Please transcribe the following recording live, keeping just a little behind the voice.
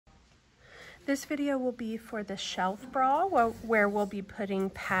This video will be for the shelf bra where we'll be putting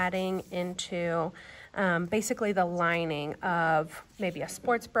padding into basically the lining of maybe a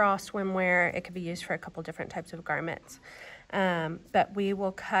sports bra, swimwear. It could be used for a couple different types of garments. But we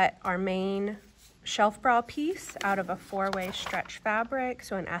will cut our main shelf bra piece out of a 4-way stretch fabric,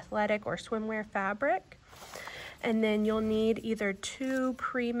 so an athletic or swimwear fabric. And then you'll need either 2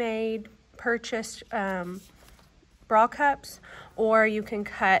 pre-made purchased bra cups, or you can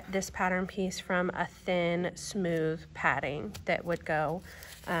cut this pattern piece from a thin, smooth padding that would go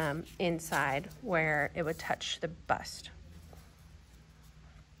inside where it would touch the bust.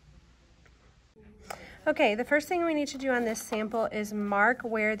 Okay, the first thing we need to do on this sample is mark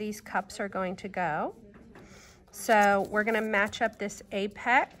where these cups are going to go. So we're gonna match up this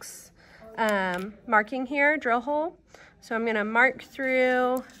apex marking here, drill hole. So I'm gonna mark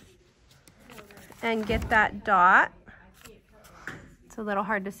through and get that dot. It's a little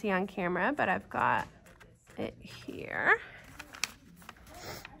hard to see on camera, but I've got it here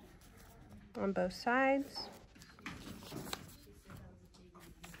on both sides.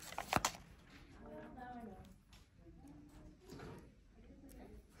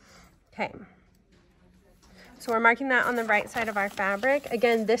 Okay, so we're marking that on the right side of our fabric.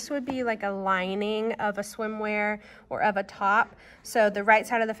 Again, this would be like a lining of a swimwear or of a top. So the right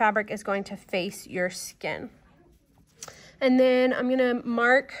side of the fabric is going to face your skin. And then I'm gonna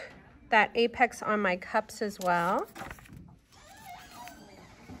mark that apex on my cups as well.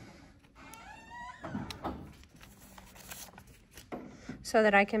 So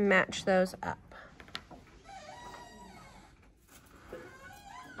that I can match those up.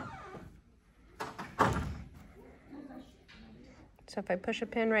 So if I push a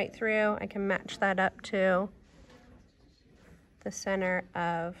pin right through, I can match that up to the center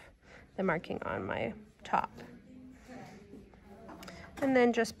of the marking on my top. And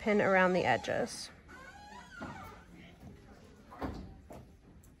then just pin around the edges.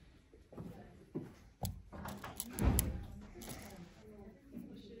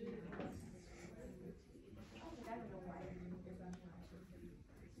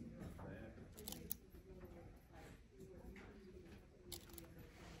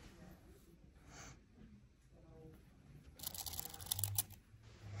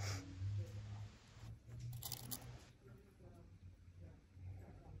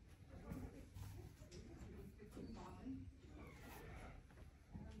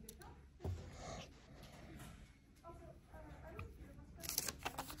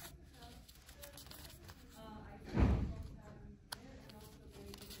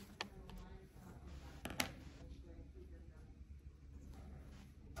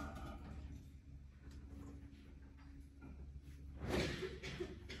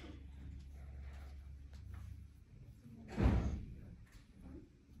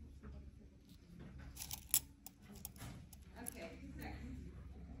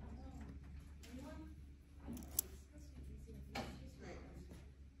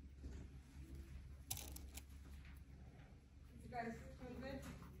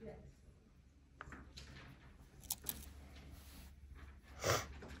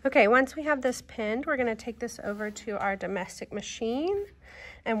 Okay, once we have this pinned, we're gonna take this over to our domestic machine,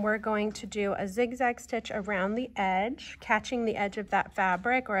 and we're going to do a zigzag stitch around the edge, catching the edge of that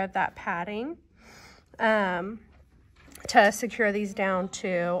fabric or of that padding to secure these down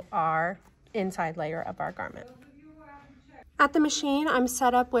to our inside layer of our garment. At the machine, I'm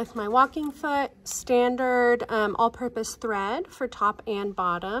set up with my walking foot, standard all-purpose thread for top and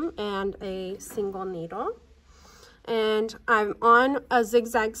bottom, and a single needle. And I'm on a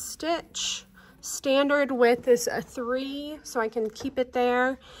zigzag stitch. Standard width is a 3, so I can keep it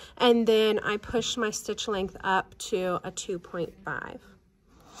there. And then I push my stitch length up to a 2.5.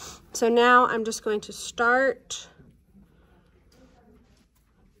 So now I'm just going to start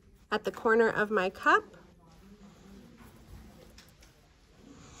at the corner of my cup.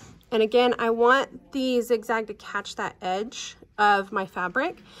 And again, I want the zigzag to catch that edge of my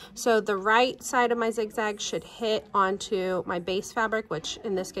fabric. So the right side of my zigzag should hit onto my base fabric, which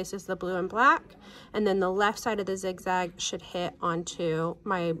in this case is the blue and black. And then the left side of the zigzag should hit onto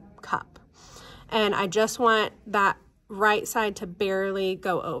my cup. And I just want that right side to barely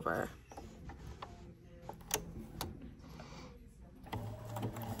go over.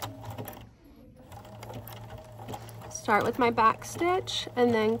 Start with my back stitch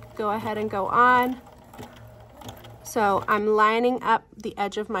and then go ahead and go on. So I'm lining up the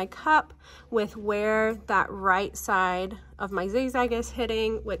edge of my cup with where that right side of my zigzag is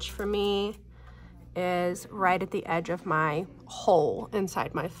hitting, which for me is right at the edge of my hole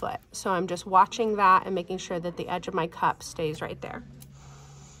inside my foot. So I'm just watching that and making sure that the edge of my cup stays right there.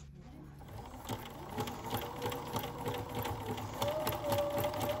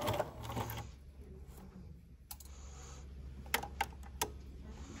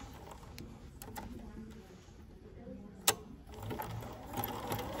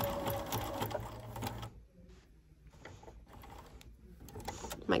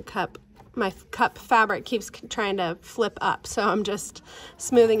 My cup fabric keeps trying to flip up, so I'm just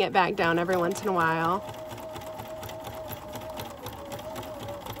smoothing it back down every once in a while.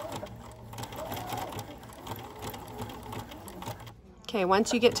 Okay,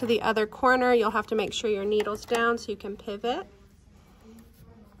 once you get to the other corner, you'll have to make sure your needle's down so you can pivot.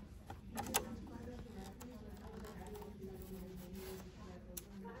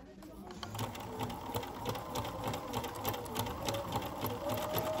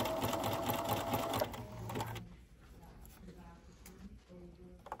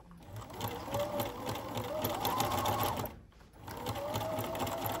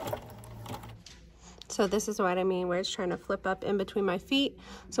 So this is what I mean, where it's trying to flip up in between my feet.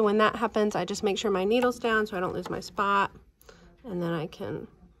 So when that happens, I just make sure my needle's down so I don't lose my spot. And then I can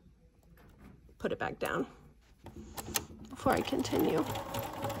put it back down before I continue.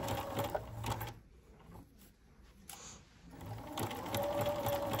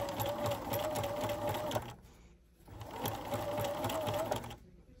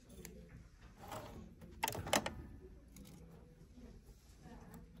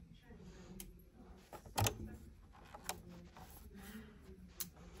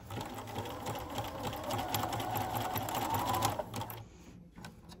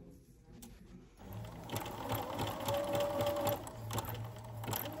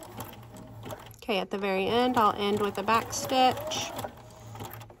 Okay, at the very end, I'll end with a back stitch,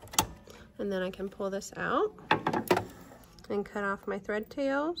 and then I can pull this out and cut off my thread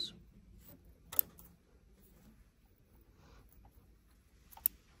tails.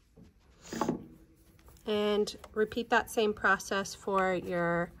 And repeat that same process for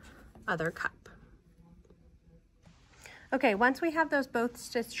your other cup. Okay, once we have those both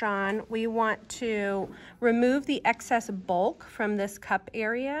stitched on, we want to remove the excess bulk from this cup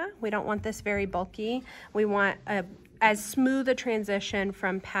area. We don't want this very bulky. We want as smooth a transition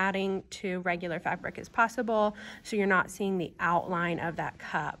from padding to regular fabric as possible, so you're not seeing the outline of that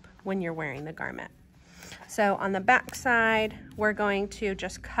cup when you're wearing the garment. So on the back side, we're going to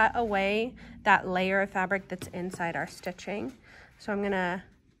just cut away that layer of fabric that's inside our stitching. So I'm gonna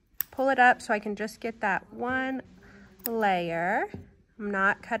pull it up so I can just get that one layer. I'm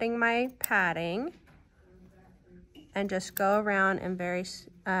not cutting my padding, and just go around and very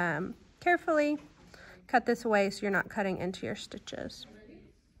carefully cut this away so you're not cutting into your stitches.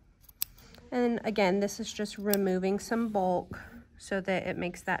 And again, this is just removing some bulk so that it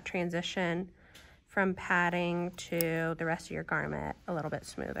makes that transition from padding to the rest of your garment a little bit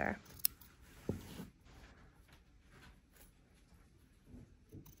smoother.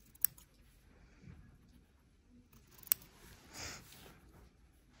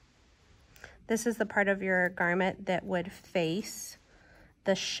 This is the part of your garment that would face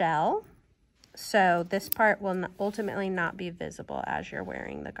the shell. So this part will ultimately not be visible as you're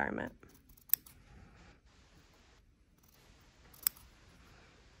wearing the garment.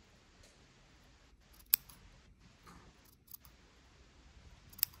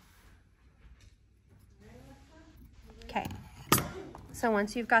 Okay, so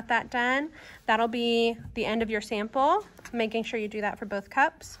once you've got that done, that'll be the end of your sample, making sure you do that for both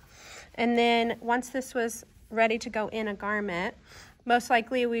cups. And then once this was ready to go in a garment, most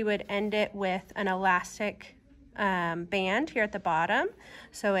likely we would end it with an elastic band here at the bottom,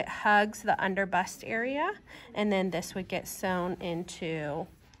 so it hugs the under bust area, and then this would get sewn into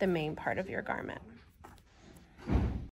the main part of your garment.